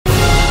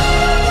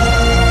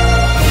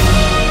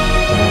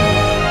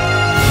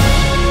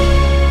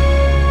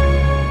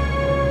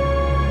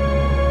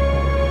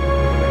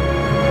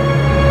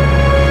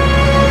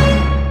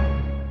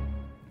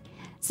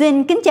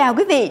Xin kính chào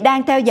quý vị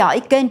đang theo dõi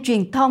kênh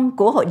truyền thông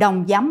của Hội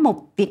đồng Giám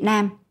mục Việt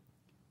Nam.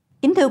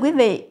 Kính thưa quý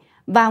vị,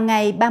 vào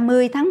ngày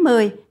 30 tháng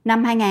 10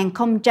 năm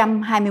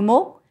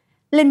 2021,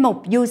 Linh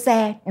mục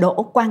Giuse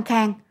Đỗ Quang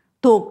Khang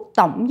thuộc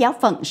Tổng giáo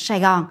phận Sài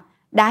Gòn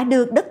đã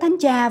được Đức Thánh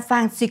Cha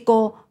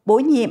Francisco bổ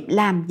nhiệm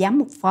làm giám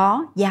mục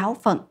phó giáo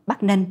phận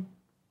Bắc Ninh.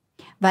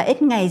 Và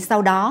ít ngày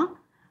sau đó,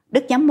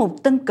 Đức Giám mục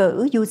tân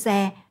cử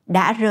Giuse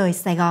đã rời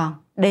Sài Gòn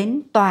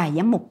đến Tòa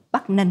Giám mục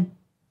Bắc Ninh.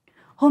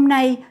 Hôm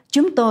nay,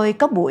 chúng tôi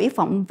có buổi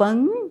phỏng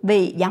vấn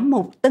vị giám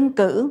mục tân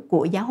cử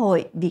của Giáo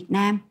hội Việt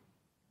Nam.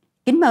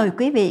 Kính mời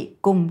quý vị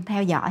cùng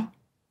theo dõi.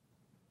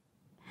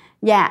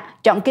 Dạ,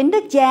 trọng kính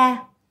Đức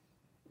Cha.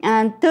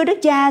 Thưa Đức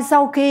Cha,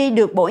 sau khi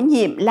được bổ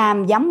nhiệm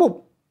làm giám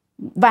mục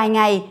vài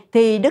ngày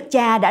thì Đức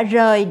Cha đã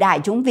rời Đại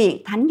chủng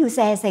viện Thánh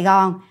Giuse Sài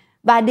Gòn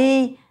và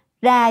đi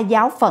ra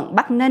giáo phận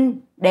Bắc Ninh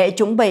để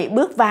chuẩn bị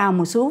bước vào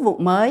một sứ vụ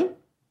mới.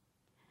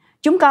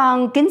 Chúng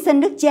con kính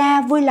xin Đức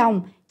Cha vui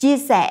lòng chia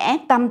sẻ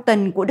tâm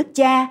tình của Đức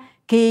Cha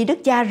khi Đức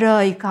Cha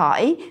rời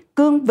khỏi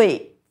cương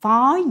vị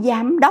phó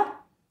giám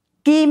đốc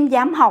kiêm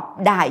giám học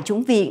Đại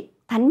chủng viện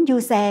Thánh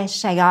Giuse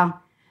Sài Gòn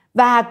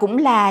và cũng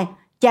là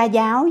cha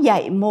giáo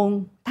dạy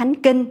môn Thánh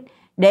Kinh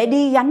để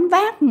đi gánh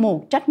vác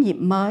một trách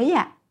nhiệm mới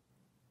ạ.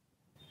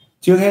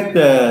 Trước hết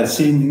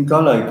xin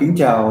có lời kính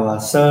chào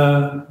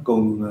sơ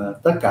cùng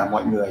tất cả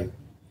mọi người.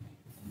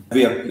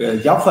 Việc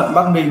giáo phận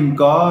Bắc Ninh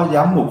có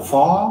giám mục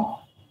phó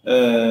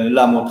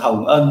là một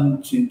hồng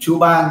ân Chúa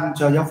ban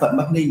cho giáo phận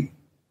Bắc Ninh,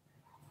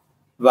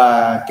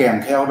 và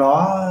kèm theo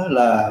đó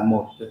là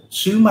một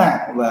sứ mạng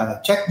và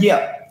trách nhiệm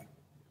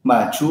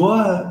mà Chúa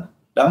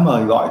đã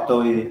mời gọi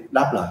tôi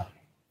đáp lời.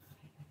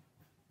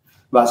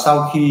 Và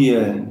sau khi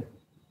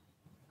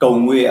cầu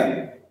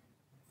nguyện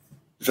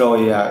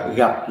rồi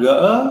gặp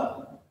gỡ,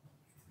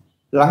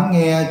 lắng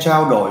nghe,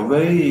 trao đổi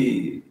với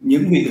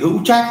những vị hữu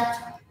trách,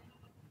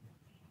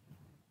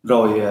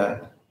 rồi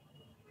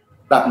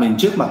đặt mình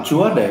trước mặt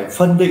Chúa để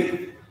phân định,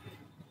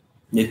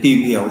 để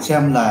tìm hiểu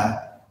xem là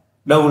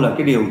đâu là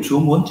cái điều Chúa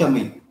muốn cho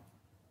mình.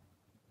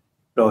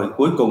 Rồi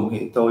cuối cùng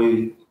thì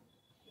tôi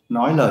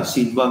nói lời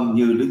xin vâng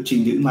như Đức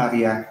Trinh Nữ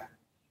Maria.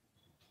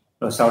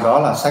 Rồi sau đó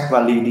là xách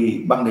vali đi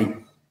Bắc Ninh.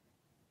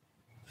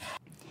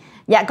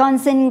 Dạ, con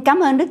xin cảm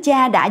ơn Đức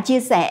Cha đã chia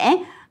sẻ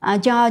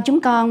cho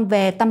chúng con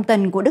về tâm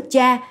tình của Đức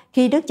Cha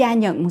khi Đức Cha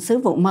nhận một sứ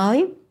vụ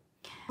mới.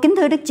 Kính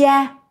thưa Đức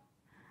Cha,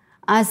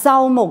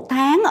 sau một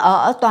tháng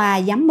ở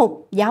Tòa Giám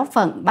mục giáo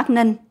phận Bắc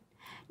Ninh,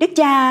 Đức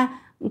Cha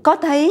có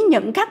thấy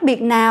những khác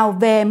biệt nào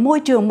về môi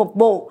trường mục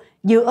vụ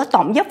giữa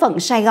Tổng giáo phận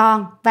Sài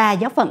Gòn và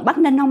giáo phận Bắc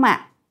Ninh không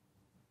ạ?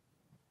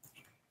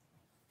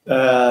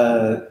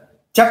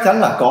 Chắc chắn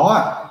là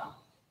có.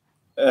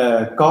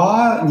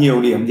 Có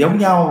nhiều điểm giống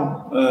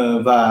nhau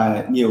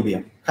và nhiều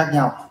điểm khác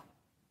nhau.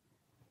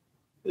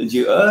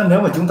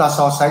 Nếu mà chúng ta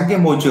so sánh cái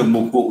môi trường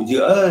mục vụ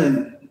giữa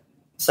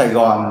Sài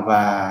Gòn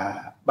và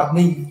Bắc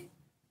Ninh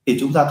thì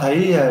chúng ta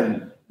thấy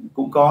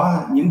cũng có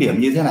những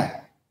điểm như thế này.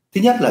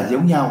 Thứ nhất là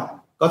giống nhau,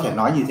 có thể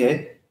nói như thế.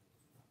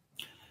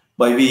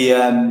 Bởi vì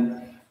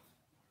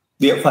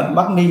địa phận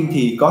Bắc Ninh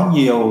thì có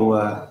nhiều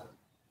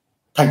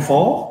thành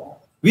phố.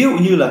 Ví dụ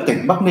như là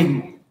tỉnh Bắc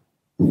Ninh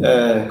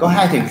có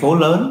 2 thành phố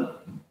lớn,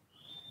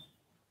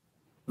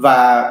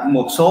 và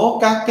một số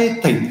các cái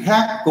tỉnh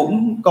khác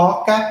cũng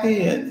có các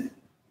cái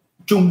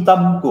trung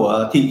tâm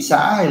của thị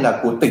xã hay là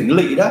của tỉnh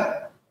lỵ đó.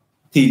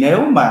 Thì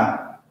nếu mà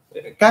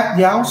các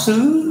giáo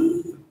xứ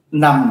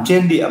nằm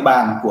trên địa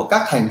bàn của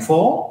các thành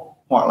phố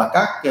hoặc là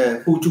các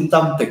khu trung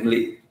tâm tỉnh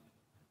lỵ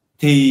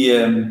thì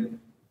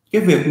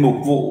cái việc mục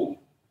vụ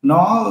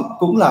nó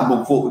cũng là mục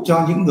vụ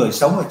cho những người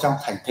sống ở trong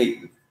thành thị,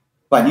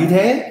 và như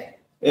thế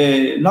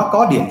nó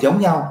có điểm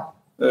giống nhau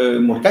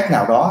một cách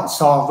nào đó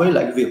so với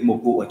lại việc mục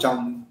vụ ở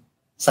trong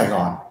Sài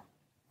Gòn.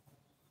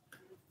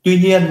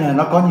 Tuy nhiên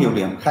nó có nhiều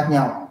điểm khác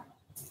nhau,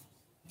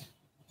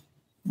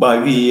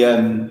 bởi vì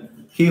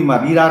khi mà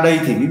đi ra đây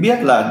thì mới biết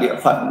là địa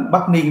phận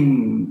Bắc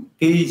Ninh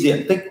cái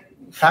diện tích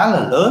khá là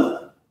lớn,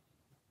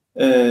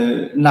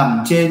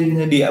 nằm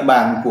trên địa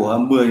bàn của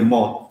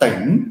 11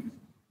 tỉnh,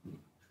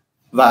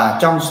 và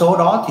trong số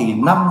đó thì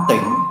 5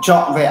 tỉnh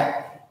trọn vẹn,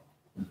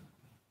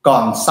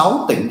 còn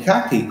 6 tỉnh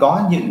khác thì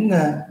có những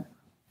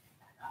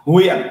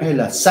huyện hay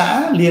là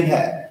xã liên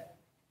hệ.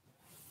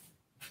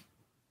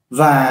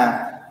 Và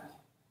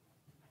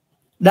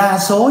đa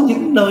số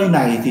những nơi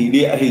này thì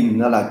địa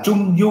hình là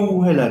trung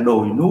du hay là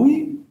đồi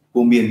núi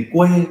của miền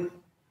quê,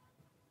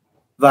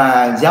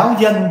 và giáo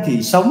dân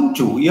thì sống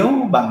chủ yếu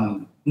bằng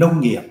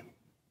nông nghiệp,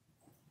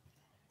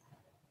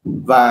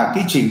 và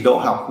cái trình độ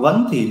học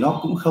vấn thì nó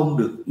cũng không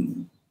được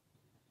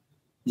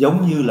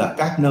giống như là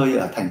các nơi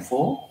ở thành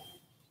phố.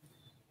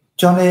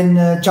 Cho nên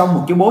trong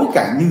một cái bối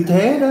cảnh như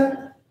thế đó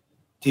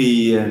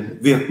thì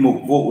việc mục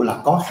vụ là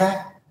có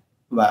khác,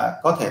 và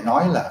có thể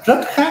nói là rất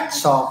khác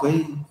so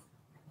với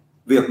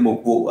việc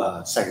mục vụ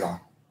ở Sài Gòn.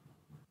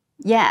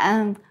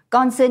 Dạ,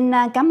 con xin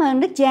cảm ơn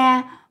Đức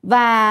Cha.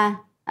 Và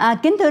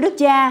kính thưa Đức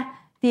Cha,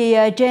 thì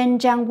trên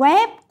trang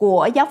web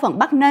của giáo phận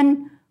Bắc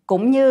Ninh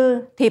cũng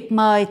như thiệp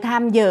mời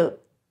tham dự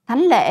thánh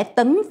lễ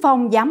tấn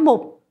phong giám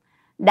mục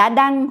đã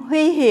đăng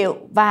huy hiệu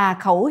và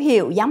khẩu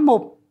hiệu giám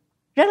mục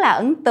rất là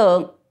ấn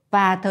tượng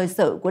và thời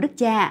sự của Đức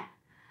Cha.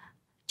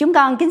 Chúng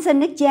con kính xin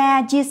Đức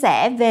Cha chia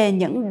sẻ về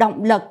những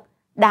động lực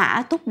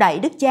đã thúc đẩy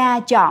Đức Cha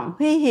chọn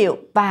huy hiệu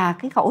và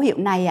cái khẩu hiệu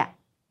này ạ.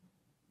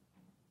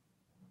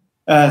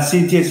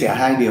 Xin chia sẻ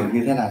hai điều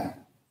như thế này.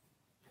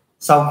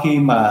 Sau khi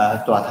mà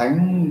Tòa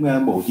Thánh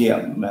bổ nhiệm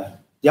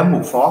giám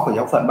mục phó của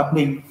giáo phận Bắc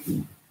Ninh,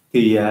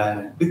 thì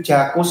Đức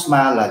cha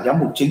Cosma là giám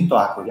mục chính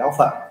tòa của giáo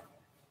phận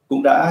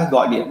cũng đã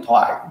gọi điện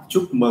thoại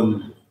chúc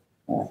mừng,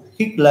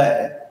 khích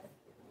lệ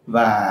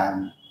và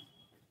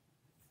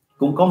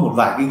cũng có một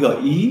vài cái gợi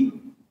ý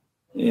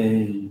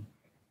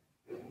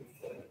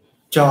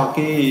cho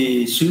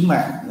cái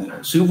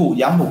sứ vụ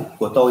giám mục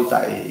của tôi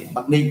tại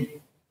Bắc Ninh.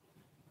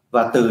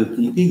 Và từ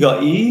những cái gợi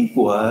ý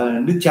của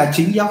Đức cha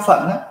chính giáo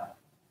phận đó,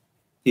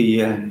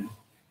 thì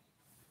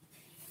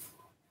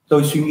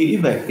tôi suy nghĩ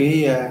về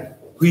cái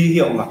huy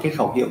hiệu và cái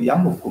khẩu hiệu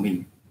giám mục của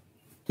mình.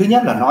 Thứ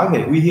nhất là nói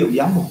về huy hiệu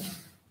giám mục.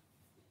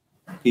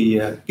 Thì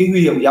cái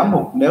huy hiệu giám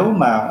mục nếu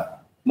mà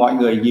mọi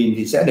người nhìn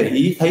thì sẽ để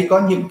ý thấy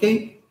có những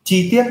cái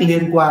chi tiết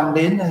liên quan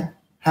đến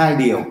hai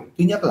điều.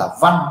 Thứ nhất là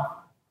văn,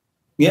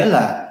 nghĩa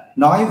là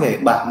nói về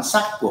bản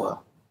sắc của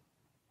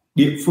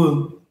địa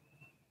phương.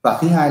 Và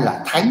thứ hai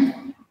là thánh,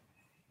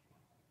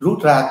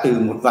 rút ra từ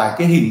một vài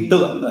cái hình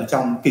tượng ở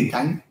trong Kinh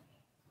Thánh.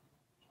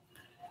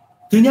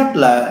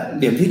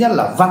 Điểm thứ nhất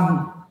là văn.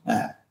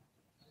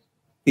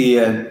 Thì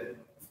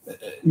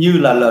như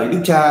là lời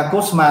Đức cha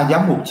Cosma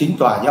giám mục chính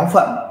tòa giáo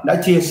phận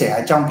đã chia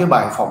sẻ trong cái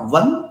bài phỏng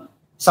vấn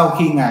sau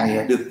khi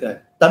ngài được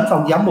tấn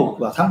phong giám mục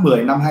vào tháng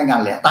 10 năm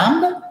 2008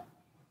 đó,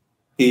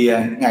 thì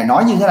ngài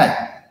nói như thế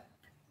này: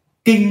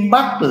 Kinh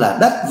Bắc là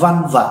đất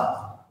văn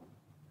vật,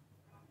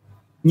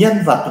 nhân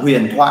vật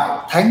huyền thoại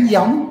thánh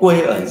gióng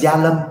quê ở Gia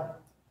Lâm,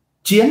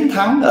 chiến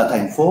thắng ở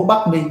thành phố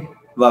Bắc Ninh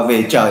và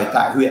về trời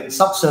tại huyện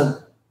Sóc Sơn.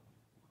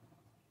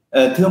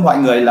 Thưa mọi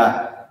người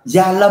là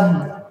Gia Lâm,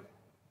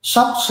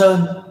 Sóc Sơn,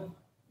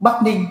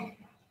 Bắc Ninh,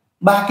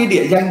 ba cái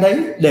địa danh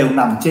đấy đều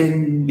nằm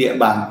trên địa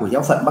bàn của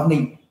giáo phận Bắc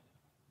Ninh.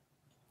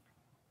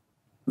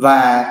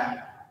 Và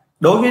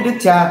đối với Đức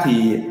cha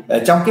thì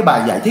trong cái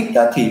bài giải thích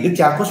đó, thì Đức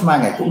cha Cosma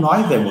ngài cũng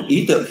nói về một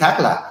ý tưởng khác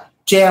là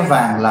tre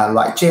vàng là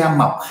loại tre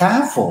mọc khá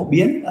phổ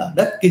biến ở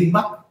đất Kinh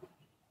Bắc.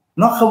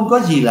 Nó không có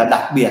gì là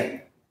đặc biệt,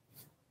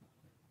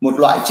 một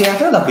loại tre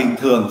rất là bình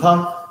thường thôi.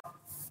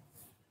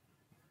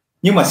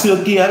 Nhưng mà xưa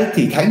kia ấy,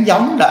 thì thánh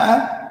gióng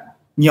đã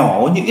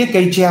nhổ những cái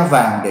cây tre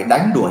vàng để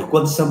đánh đuổi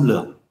quân xâm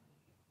lược.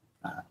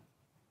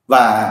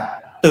 Và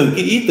từ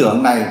cái ý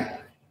tưởng này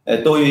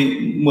tôi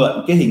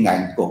mượn cái hình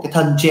ảnh của cái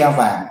thân tre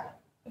vàng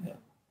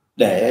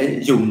để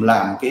dùng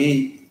làm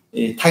cái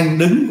thanh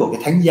đứng của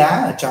cái thánh giá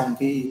ở trong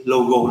cái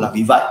logo là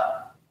vì vậy.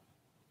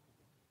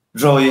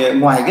 Rồi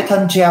ngoài cái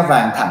thân tre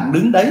vàng thẳng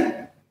đứng đấy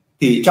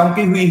thì trong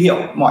cái huy hiệu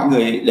mọi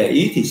người để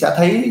ý thì sẽ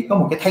thấy có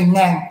một cái thanh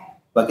ngang.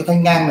 Và cái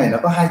thanh ngang này nó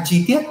có hai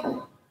chi tiết.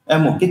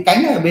 Một cái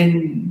cánh ở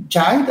bên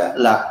trái đó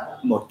là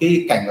một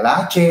cái cành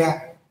lá tre,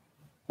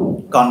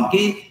 còn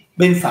cái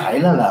bên phải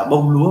là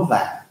bông lúa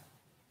vàng.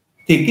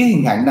 Thì cái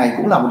hình ảnh này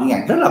cũng là một hình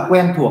ảnh rất là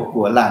quen thuộc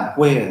của làng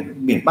quê ở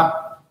miền Bắc.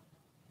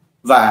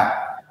 Và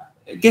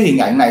cái hình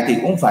ảnh này thì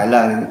cũng phải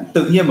là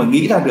tự nhiên mà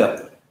nghĩ ra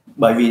được,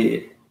 bởi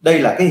vì đây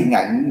là cái hình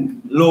ảnh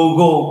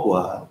logo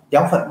của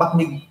giáo phận Bắc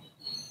Ninh.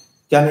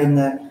 Cho nên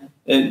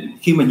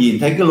khi mà nhìn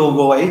thấy cái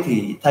logo ấy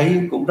thì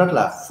thấy cũng rất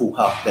là phù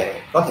hợp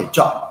để có thể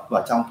chọn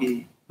vào trong cái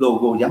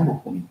logo giám mục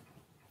của mình.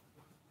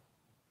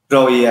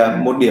 Rồi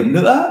một điểm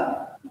nữa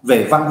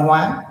về văn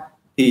hóa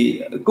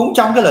thì cũng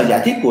trong cái lời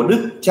giải thích của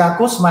Đức cha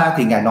Cosma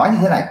thì ngài nói như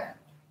thế này: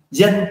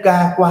 dân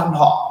ca quan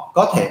họ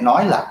có thể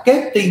nói là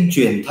kết tinh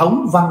truyền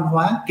thống văn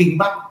hóa Kinh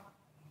Bắc.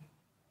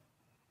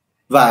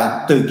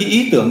 Và từ cái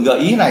ý tưởng gợi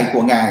ý này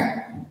của ngài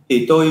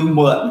thì tôi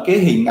mượn cái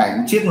hình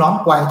ảnh chiếc nón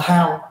quai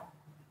thao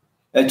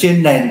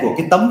trên nền của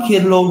cái tấm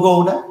khiên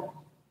logo đó,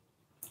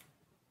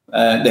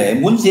 để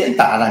muốn diễn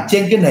tả là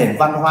trên cái nền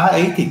văn hóa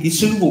ấy thì cái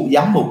sứ vụ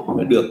giám mục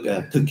được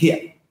thực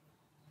hiện.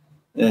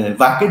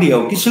 Và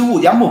cái sứ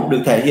vụ giám mục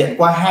được thể hiện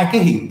qua hai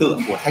cái hình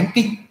tượng của Thánh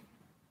Kinh.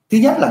 Thứ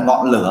nhất là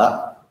ngọn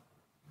lửa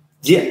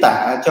diễn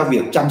tả cho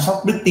việc chăm sóc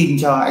đức tin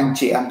cho anh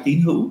chị em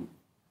tín hữu,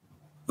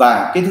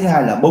 và cái thứ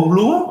hai là bông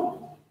lúa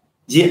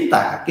diễn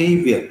tả cái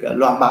việc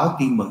loan báo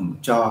tin mừng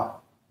cho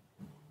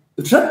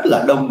rất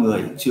là đông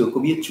người chưa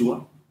có biết Chúa.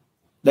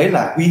 Đấy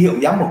là huy hiệu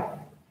giám mục.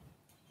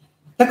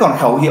 Thế còn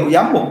khẩu hiệu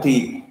giám mục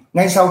thì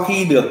ngay sau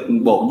khi được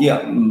bổ nhiệm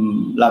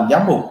làm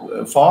giám mục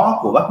phó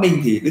của Bắc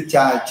Ninh thì Đức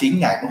cha chính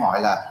ngài cũng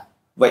hỏi là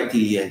vậy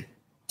thì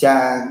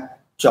cha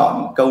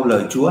chọn câu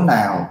lời Chúa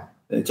nào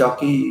để cho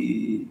cái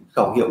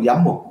khẩu hiệu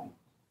giám mục.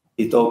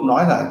 Thì tôi cũng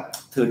nói là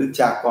thưa Đức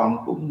cha, con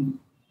cũng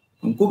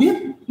có biết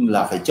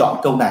là phải chọn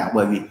câu nào,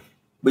 bởi vì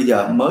bây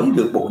giờ mới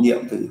được bổ nhiệm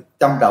thì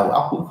trong đầu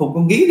óc cũng không có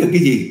nghĩ được cái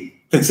gì.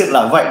 Thực sự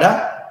là vậy đó.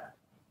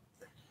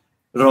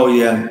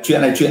 Rồi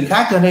chuyện này chuyện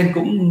khác cho nên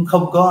cũng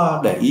không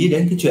có để ý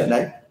đến cái chuyện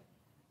đấy.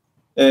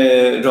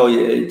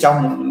 Rồi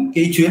trong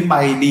cái chuyến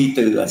bay đi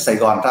từ Sài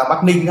Gòn ra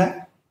Bắc Ninh đó,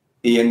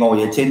 thì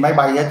ngồi ở trên máy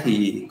bay đó,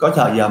 thì có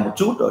chờ giờ một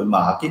chút rồi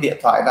mở cái điện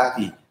thoại ra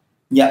thì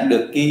nhận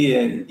được cái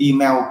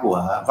email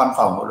của văn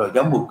phòng hội đồng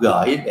giám mục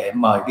gửi để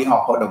mời đi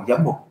họp hội đồng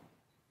giám mục.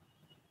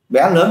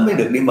 Bé lớn mới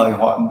được đi mời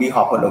họ đi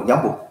họp hội đồng giám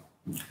mục.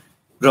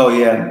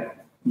 Rồi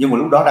nhưng mà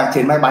lúc đó đang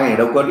trên máy bay thì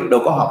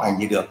đâu có họp hành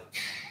gì được.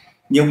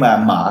 Nhưng mà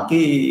mở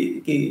cái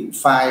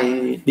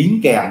file đính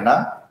kèm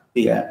đó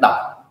thì đọc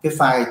cái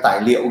file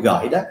tài liệu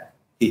gửi đó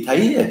thì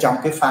thấy ở trong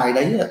cái file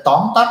đấy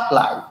tóm tắt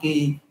lại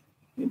cái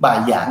bài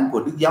giảng của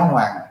Đức Giáo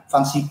hoàng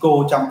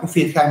Francisco trong cái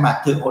phiên khai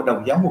mạc Thượng Hội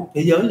đồng Giáo mục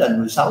Thế giới lần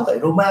 16 tại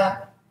Roma.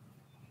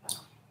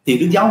 Thì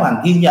Đức Giáo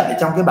hoàng ghi nhận ở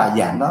trong cái bài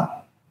giảng đó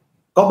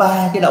có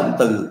 3 cái động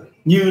từ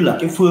như là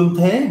cái phương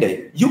thế để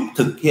giúp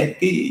thực hiện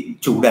cái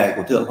chủ đề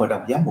của Thượng Hội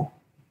đồng Giám mục.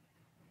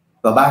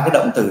 Và 3 cái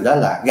động từ đó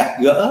là gặp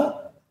gỡ,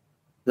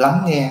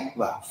 lắng nghe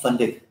và phân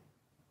định.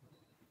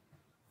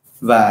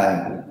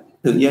 Và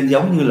tự nhiên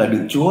giống như là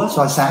được Chúa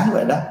soi sáng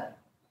vậy đó.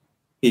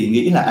 Thì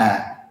nghĩ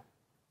là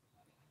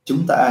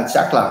chúng ta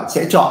chắc là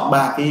sẽ chọn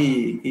 3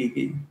 cái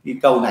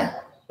câu này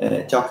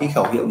cho cái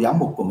khẩu hiệu giám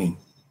mục của mình.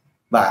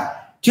 Và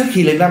trước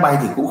khi lên máy bay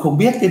thì cũng không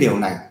biết cái điều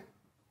này.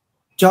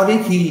 Cho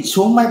đến khi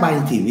xuống máy bay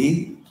thì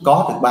mới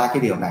có được 3 cái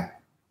điều này.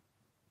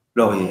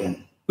 Rồi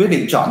quyết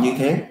định chọn như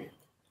thế.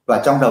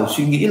 Và trong đầu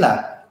suy nghĩ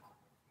là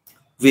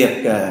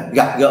việc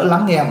gặp gỡ,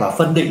 lắng nghe và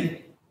phân định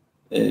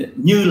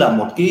như là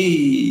một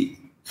cái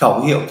khẩu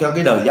hiệu cho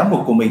cái đời giám mục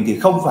của mình thì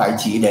không phải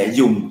chỉ để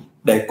dùng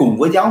để cùng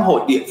với giáo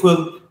hội địa phương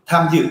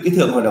tham dự cái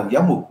Thượng Hội đồng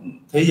Giám mục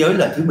Thế giới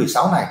lần thứ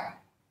 16 này.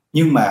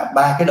 Nhưng mà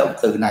 3 cái động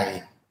từ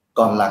này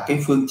còn là cái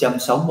phương châm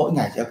sống mỗi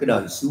ngày cho cái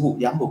đời sứ vụ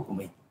giám mục của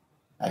mình.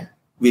 Đấy.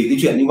 Vì cái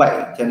chuyện như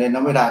vậy cho nên nó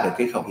mới ra được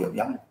cái khẩu hiệu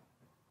giám mục.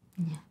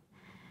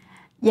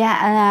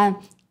 Dạ,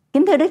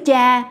 kính thưa Đức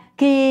Cha,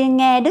 khi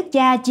nghe Đức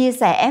Cha chia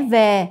sẻ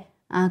về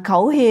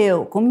khẩu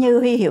hiệu cũng như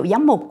huy hiệu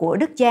giám mục của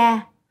Đức Cha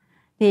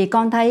thì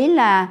con thấy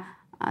là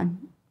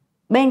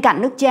bên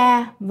cạnh Đức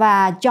Cha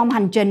và trong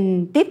hành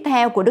trình tiếp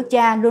theo của Đức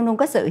Cha luôn luôn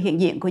có sự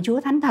hiện diện của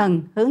Chúa Thánh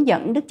Thần hướng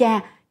dẫn Đức Cha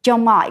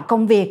trong mọi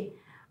công việc.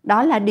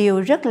 Đó là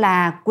điều rất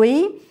là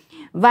quý.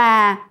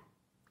 Và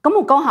có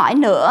một câu hỏi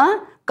nữa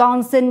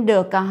con xin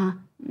được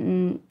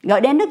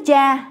gửi đến Đức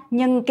Cha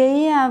nhưng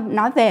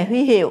nói về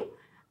huy hiệu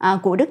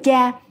của Đức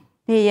Cha.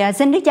 Thì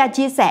xin Đức Cha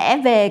chia sẻ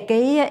về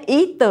cái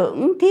ý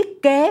tưởng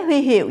thiết kế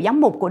huy hiệu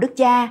giám mục của Đức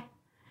Cha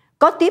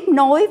có tiếp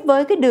nối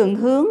với cái đường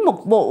hướng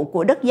mục vụ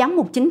của Đức Giám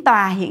mục Chính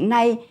tòa hiện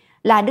nay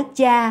là Đức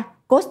Cha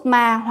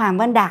Cosma Hoàng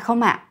Văn Đạt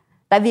không ạ?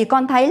 Tại vì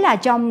con thấy là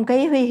trong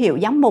cái huy hiệu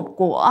giám mục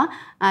của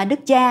Đức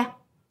Cha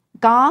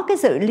có cái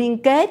sự liên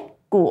kết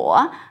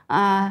của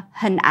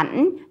hình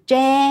ảnh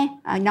tre,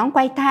 nón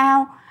quay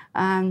thao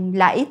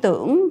là ý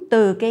tưởng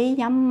từ cái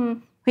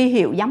huy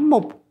hiệu giám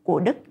mục của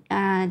Đức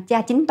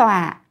Cha Chính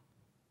tòa.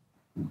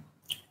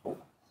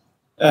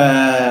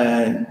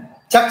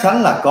 Chắc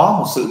chắn là có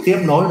một sự tiếp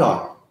nối rồi.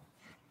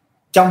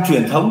 Trong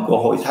truyền thống của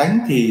Hội Thánh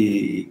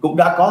thì cũng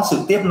đã có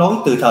sự tiếp nối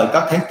từ thời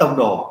các thánh tông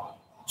đồ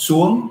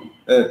xuống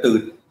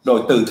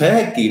từ thế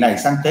hệ kỷ này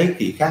sang thế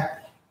kỷ khác.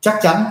 Chắc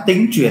chắn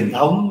tính truyền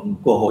thống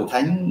của Hội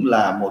Thánh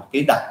là một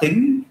cái đặc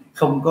tính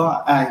không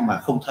có ai mà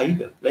không thấy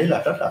được. Đấy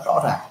là rất là rõ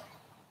ràng.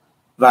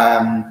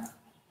 Và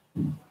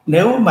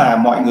nếu mà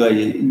mọi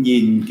người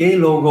nhìn cái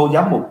logo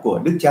giám mục của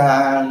Đức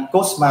Cha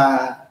Cosma,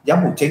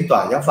 giám mục Chính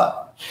tòa giáo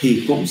phận,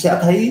 thì cũng sẽ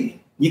thấy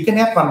những cái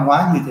nét văn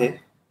hóa như thế.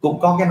 Cũng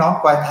có cái nón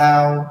quai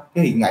thao,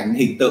 cái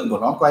hình tượng của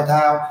nón quai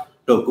thao,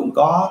 rồi cũng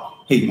có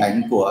hình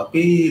ảnh của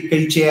cái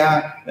cây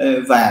tre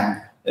vàng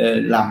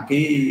làm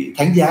cái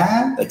thánh giá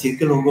ở trên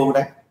cái logo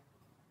đấy.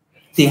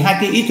 Thì hai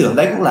cái ý tưởng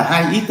đấy cũng là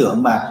hai ý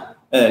tưởng mà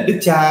Đức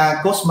Cha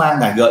Cosma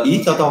ngài gợi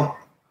ý cho tôi,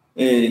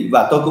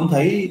 và tôi cũng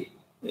thấy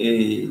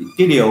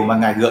cái điều mà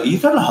ngài gợi ý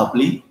rất là hợp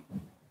lý.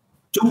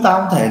 Chúng ta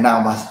không thể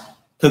nào mà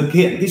thực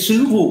hiện cái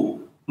sứ vụ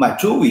mà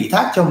Chúa ủy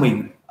thác cho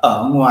mình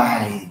ở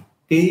ngoài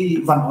cái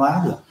văn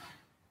hóa được.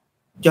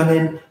 Cho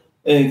nên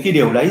cái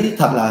điều đấy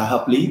thật là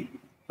hợp lý.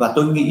 Và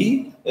tôi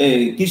nghĩ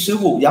cái sứ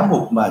vụ giám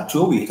mục mà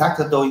Chúa ủy thác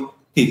cho tôi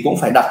thì cũng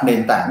phải đặt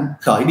nền tảng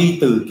khởi đi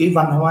từ cái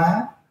văn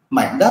hóa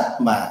mảnh đất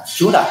mà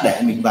Chúa đặt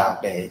để mình vào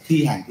để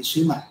thi hành cái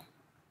sứ mạng.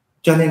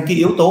 Cho nên cái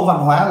yếu tố văn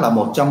hóa là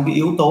một trong cái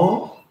yếu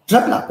tố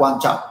rất là quan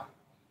trọng.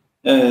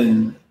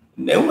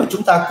 Nếu mà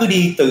chúng ta cứ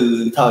đi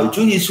từ thời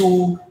Chúa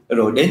Giêsu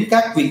rồi đến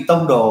các vị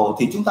tông đồ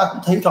thì chúng ta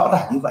cũng thấy rõ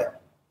ràng như vậy.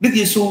 Đức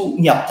Giêsu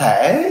nhập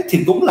thể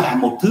thì cũng là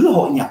một thứ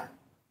hội nhập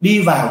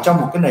đi vào trong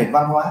một cái nền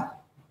văn hóa.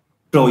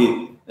 Rồi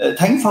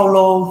Thánh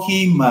Phaolô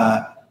khi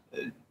mà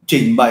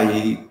trình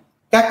bày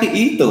các cái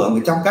ý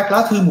tưởng trong các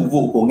lá thư mục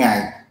vụ của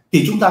ngài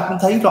thì chúng ta cũng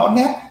thấy rõ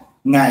nét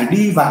ngài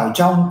đi vào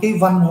trong cái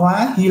văn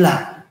hóa Hy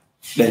Lạp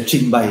để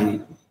trình bày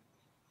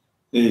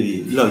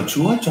lời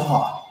Chúa cho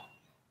họ.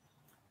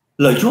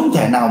 Lời Chúa không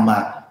thể nào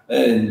mà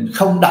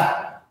không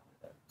đặt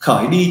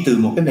khởi đi từ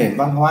một cái nền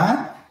văn hóa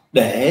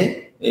để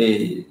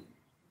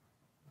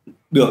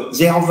được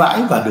gieo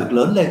vãi và được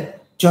lớn lên.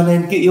 Cho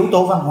nên cái yếu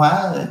tố văn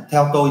hóa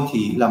theo tôi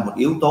thì là một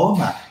yếu tố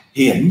mà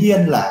hiển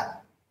nhiên là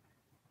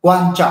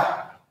quan trọng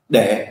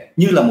để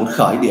như là một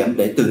khởi điểm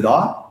để từ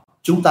đó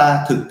chúng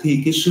ta thực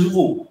thi cái sứ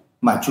vụ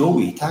mà Chúa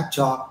ủy thác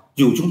cho,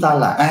 dù chúng ta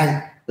là ai,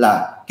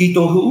 là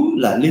Kitô hữu,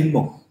 là linh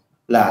mục,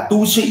 là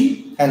tu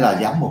sĩ hay là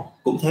giám mục.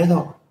 cũng thế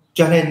thôi.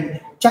 Cho nên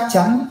chắc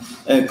chắn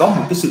có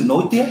một cái sự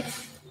nối tiếp.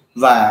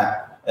 Và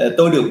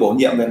tôi được bổ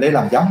nhiệm về đây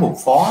làm giám mục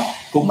phó.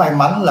 Cũng may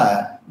mắn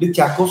là Đức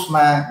cha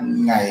Cosma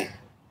ngài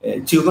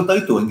chưa có tới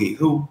tuổi nghỉ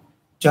hưu,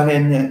 cho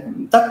nên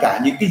tất cả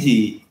những cái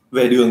gì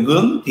về đường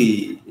hướng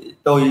thì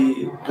tôi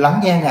lắng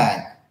nghe ngài,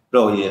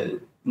 rồi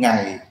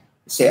ngài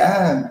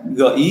sẽ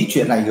gợi ý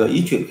chuyện này gợi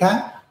ý chuyện khác,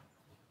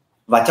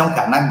 và trong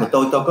khả năng của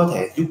tôi có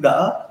thể giúp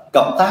đỡ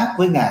cộng tác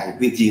với ngài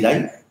việc gì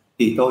đấy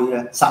thì tôi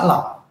sẵn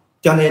lòng.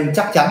 Cho nên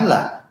chắc chắn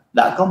là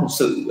đã có một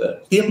sự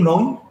tiếp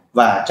nối,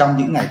 và trong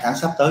những ngày tháng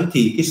sắp tới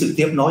thì cái sự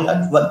tiếp nối ấy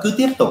vẫn cứ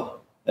tiếp tục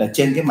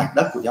trên cái mảnh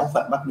đất của giáo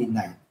phận Bắc Ninh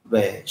này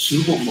về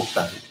sứ vụ mục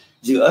tử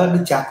giữa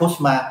Đức cha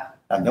Cosma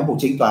làm giám mục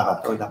chính tòa và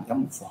tôi làm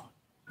giám mục phó.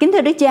 Kính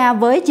thưa Đức cha,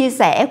 với chia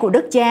sẻ của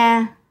Đức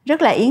cha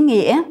rất là ý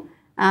nghĩa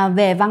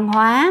về văn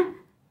hóa,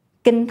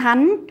 kinh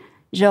thánh,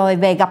 rồi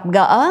về gặp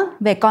gỡ,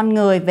 về con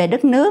người, về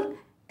đất nước,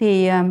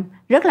 thì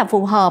rất là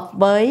phù hợp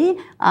với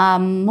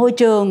môi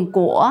trường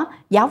của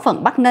giáo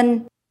phận Bắc Ninh.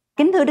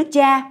 Kính thưa Đức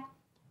cha,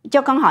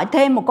 cho con hỏi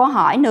thêm một câu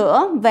hỏi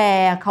nữa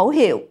về khẩu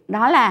hiệu,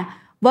 đó là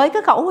với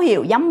cái khẩu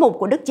hiệu giám mục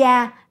của Đức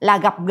cha là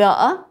gặp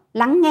gỡ,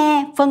 lắng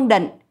nghe, phân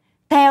định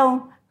theo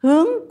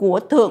hướng của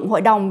Thượng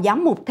Hội đồng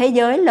Giám mục Thế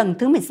giới lần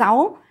thứ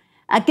 16.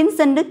 Kính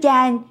xin Đức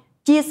cha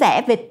chia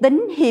sẻ về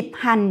tính hiệp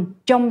hành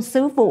trong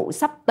sứ vụ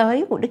sắp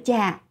tới của Đức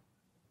cha.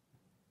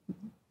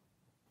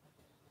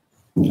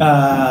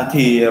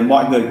 Thì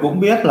mọi người cũng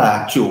biết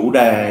là chủ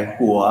đề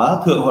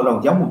của Thượng Hội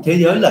đồng Giám mục Thế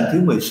giới lần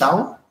thứ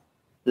 16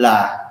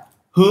 là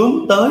hướng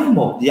tới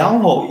một giáo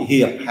hội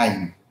hiệp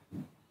hành.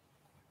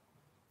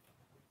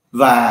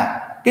 Và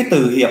cái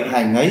từ hiệp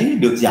hành ấy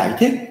được giải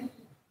thích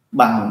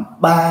bằng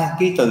 3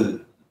 cái từ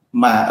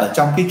mà ở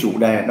trong cái chủ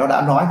đề nó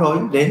đã nói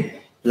đến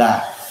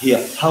là hiệp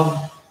thông,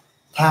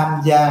 tham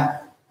gia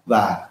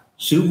và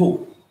sứ vụ.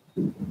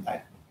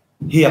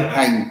 Hiệp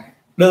hành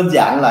đơn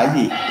giản là cái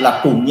gì?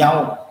 Là cùng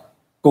nhau.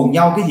 Cùng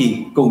nhau cái gì?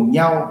 Cùng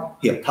nhau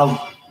hiệp thông,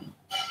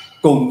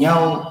 cùng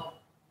nhau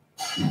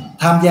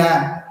tham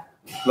gia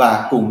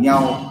và cùng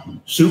nhau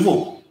sứ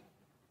vụ.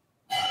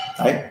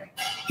 Đấy,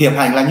 hiệp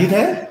hành là như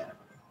thế.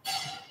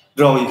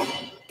 Rồi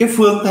cái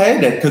phương thế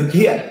để thực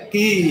hiện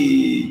cái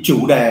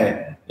chủ đề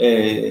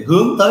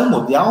hướng tới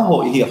một giáo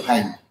hội hiệp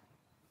hành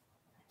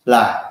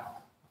là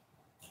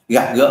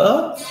gặp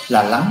gỡ,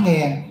 là lắng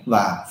nghe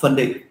và phân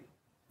định.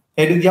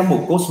 Thế Đức Giám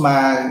mục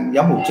Cosma,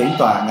 giám mục chính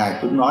tòa, ngài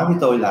cũng nói với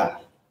tôi là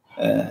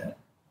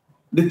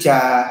Đức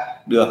cha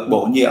được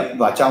bổ nhiệm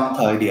vào trong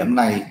thời điểm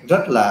này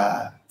rất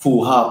là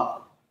phù hợp.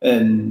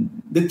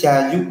 Đức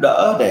cha giúp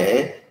đỡ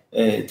để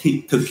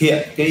thực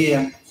hiện cái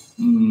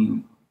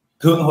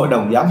Thượng Hội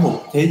đồng Giám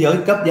mục Thế giới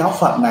cấp giáo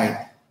phận này.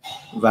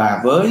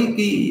 Và với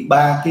cái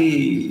 3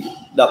 cái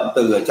động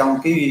từ ở trong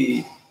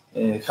cái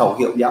khẩu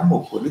hiệu giám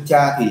mục của Đức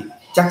cha thì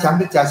chắc chắn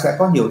Đức cha sẽ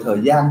có nhiều thời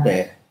gian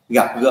để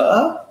gặp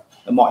gỡ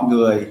mọi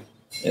người,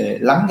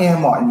 lắng nghe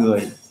mọi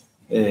người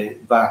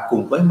và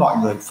cùng với mọi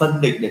người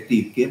phân định để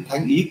tìm kiếm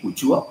thánh ý của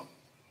Chúa.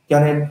 Cho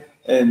nên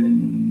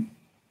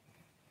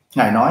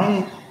ngài nói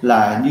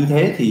là như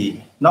thế thì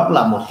nó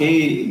là một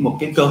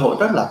cái cơ hội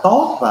rất là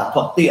tốt và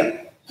thuận tiện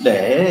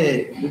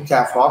để Đức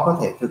cha phó có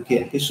thể thực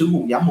hiện cái sứ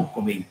vụ giám mục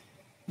của mình,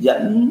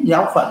 dẫn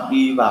giáo phận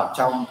đi vào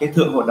trong cái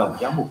Thượng Hội đồng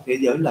Giám mục Thế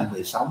giới lần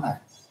 16 này,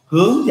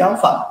 hướng giáo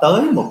phận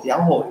tới một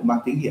giáo hội mang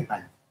tính hiệp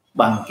hành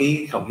bằng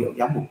cái khẩu hiệu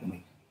giám mục của mình.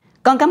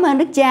 Con cảm ơn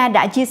Đức cha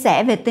đã chia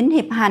sẻ về tính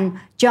hiệp hành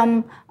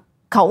trong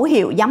khẩu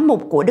hiệu giám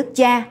mục của Đức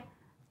cha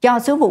cho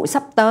sứ vụ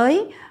sắp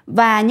tới.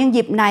 Và nhân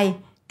dịp này,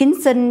 kính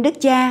xin Đức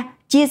cha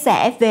chia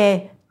sẻ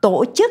về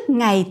tổ chức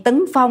ngày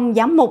tấn phong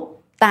giám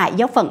mục tại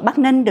giáo phận Bắc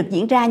Ninh được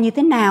diễn ra như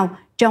thế nào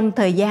trong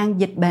thời gian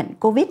dịch bệnh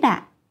Covid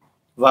ạ?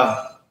 Vâng,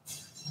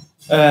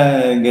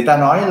 người ta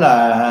nói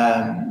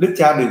là Đức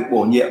cha được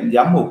bổ nhiệm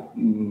giám mục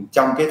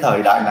trong cái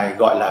thời đại này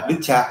gọi là Đức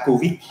cha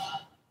Covid.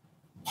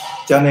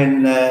 Cho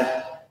nên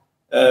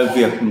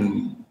việc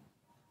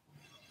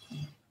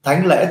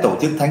thánh lễ, tổ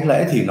chức thánh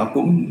lễ thì nó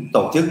cũng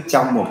tổ chức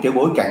trong một cái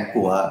bối cảnh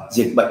của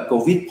dịch bệnh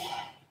Covid.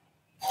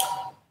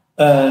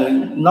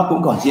 Nó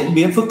cũng còn diễn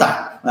biến phức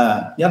tạp,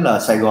 nhất là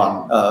Sài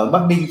Gòn. Ở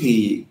Bắc Ninh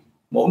thì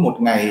mỗi một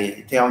ngày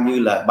theo như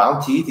là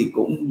báo chí thì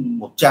cũng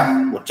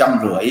 100,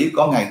 150,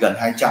 có ngày gần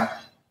 200.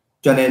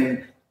 Cho nên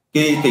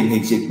cái tình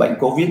hình dịch bệnh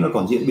Covid nó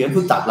còn diễn biến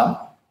phức tạp lắm.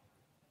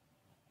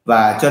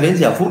 Và cho đến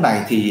giờ phút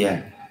này thì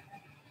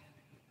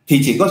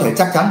chỉ có thể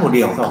chắc chắn một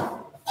điều thôi.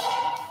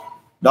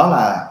 Đó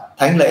là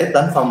thánh lễ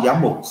tấn phong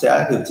giám mục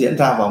sẽ được diễn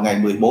ra vào ngày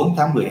 14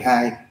 tháng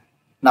 12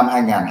 năm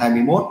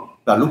 2021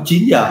 vào lúc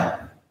 9 giờ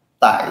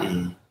tại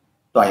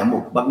Tòa giám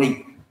mục Bắc Ninh.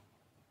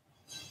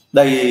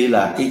 Đây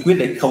là cái quyết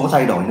định không có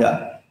thay đổi nữa.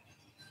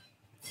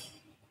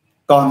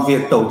 Còn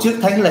việc tổ chức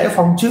thánh lễ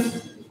phong chức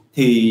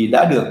thì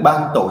đã được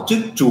ban tổ chức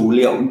chủ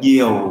liệu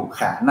nhiều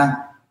khả năng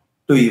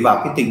tùy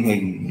vào cái tình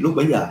hình lúc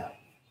bấy giờ.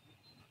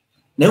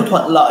 Nếu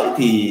thuận lợi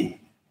thì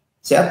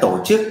sẽ tổ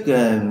chức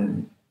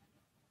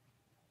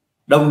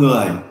đông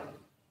người,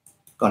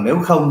 còn nếu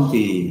không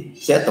thì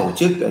sẽ tổ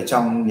chức ở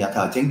trong nhà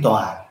thờ chính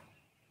tòa.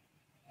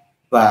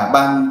 Và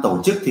ban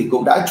tổ chức thì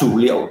cũng đã chủ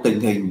liệu tình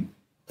hình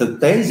thực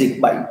tế dịch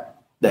bệnh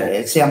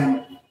để xem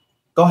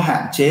có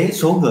hạn chế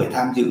số người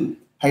tham dự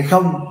hay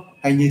không,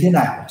 hay như thế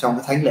nào trong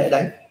cái thánh lễ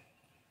đấy.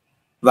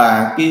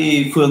 Và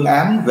cái phương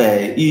án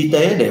về y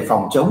tế để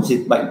phòng chống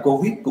dịch bệnh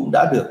Covid cũng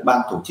đã được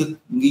ban tổ chức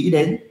nghĩ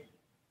đến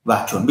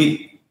và chuẩn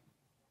bị.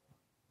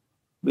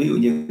 Ví dụ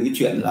như cái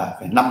chuyện là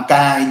phải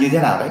 5K hay như thế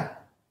nào đấy,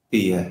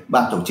 thì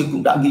ban tổ chức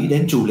cũng đã nghĩ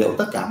đến chủ liệu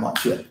tất cả mọi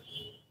chuyện.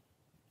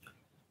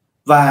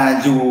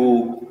 Và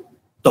dù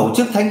tổ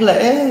chức thánh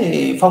lễ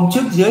phong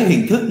chức dưới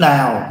hình thức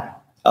nào,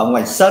 ở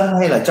ngoài sân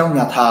hay là trong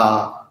nhà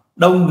thờ,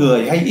 đông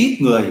người hay ít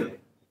người,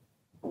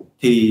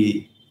 thì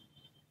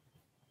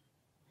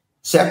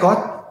sẽ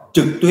có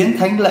trực tuyến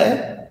thánh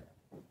lễ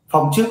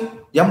phong chức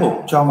giám mục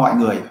cho mọi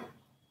người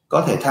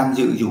có thể tham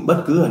dự dù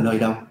bất cứ ở nơi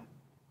đâu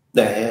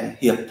để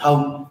hiệp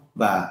thông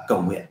và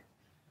cầu nguyện.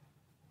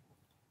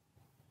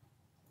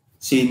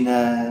 Xin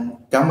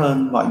cảm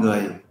ơn mọi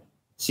người.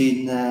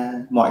 Xin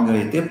mọi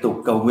người tiếp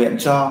tục cầu nguyện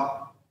cho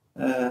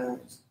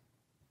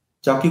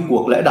cái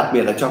cuộc lễ, đặc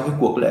biệt là cho cái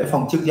cuộc lễ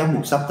phong chức giám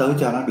mục sắp tới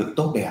cho nó được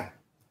tốt đẹp.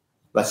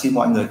 Và xin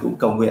mọi người cũng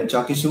cầu nguyện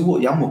cho cái sứ vụ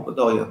giám mục của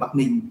tôi ở Bắc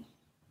Ninh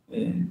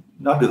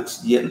nó được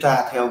diễn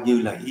ra theo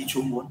như lời ý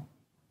Chúa muốn.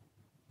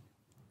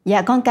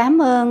 Dạ, con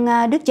cảm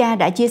ơn Đức Cha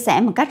đã chia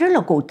sẻ một cách rất là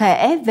cụ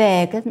thể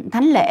về cái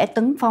thánh lễ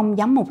tấn phong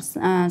giám mục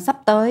sắp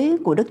tới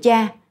của Đức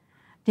Cha.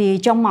 Thì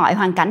trong mọi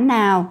hoàn cảnh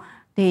nào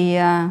thì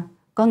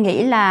con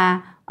nghĩ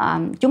là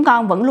chúng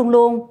con vẫn luôn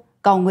luôn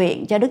cầu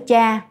nguyện cho Đức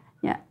Cha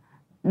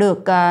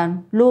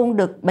luôn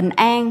được bình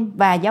an,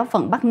 và giáo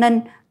phận Bắc Ninh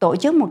tổ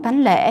chức một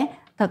thánh lễ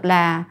thật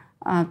là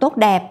tốt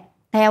đẹp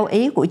theo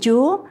ý của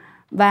Chúa.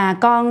 Và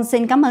con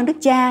xin cảm ơn Đức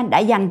Cha đã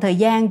dành thời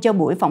gian cho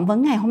buổi phỏng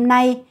vấn ngày hôm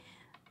nay.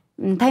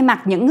 Thay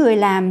mặt những người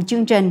làm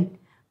chương trình,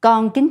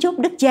 con kính chúc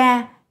Đức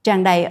Cha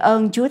tràn đầy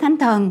ơn Chúa Thánh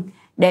Thần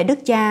để Đức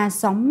Cha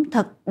sống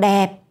thật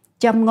đẹp,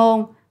 châm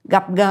ngôn,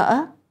 gặp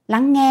gỡ,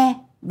 lắng nghe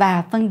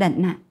và phân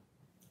định ạ.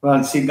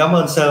 Vâng, xin cảm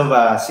ơn Sơ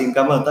và xin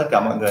cảm ơn tất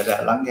cả mọi người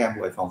đã lắng nghe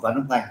buổi phỏng vấn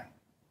hôm nay.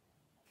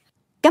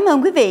 Cảm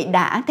ơn quý vị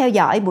đã theo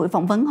dõi buổi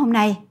phỏng vấn hôm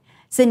nay.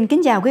 Xin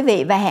kính chào quý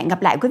vị và hẹn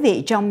gặp lại quý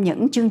vị trong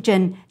những chương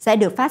trình sẽ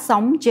được phát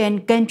sóng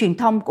trên kênh truyền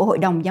thông của Hội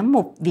đồng Giám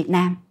mục Việt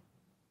Nam.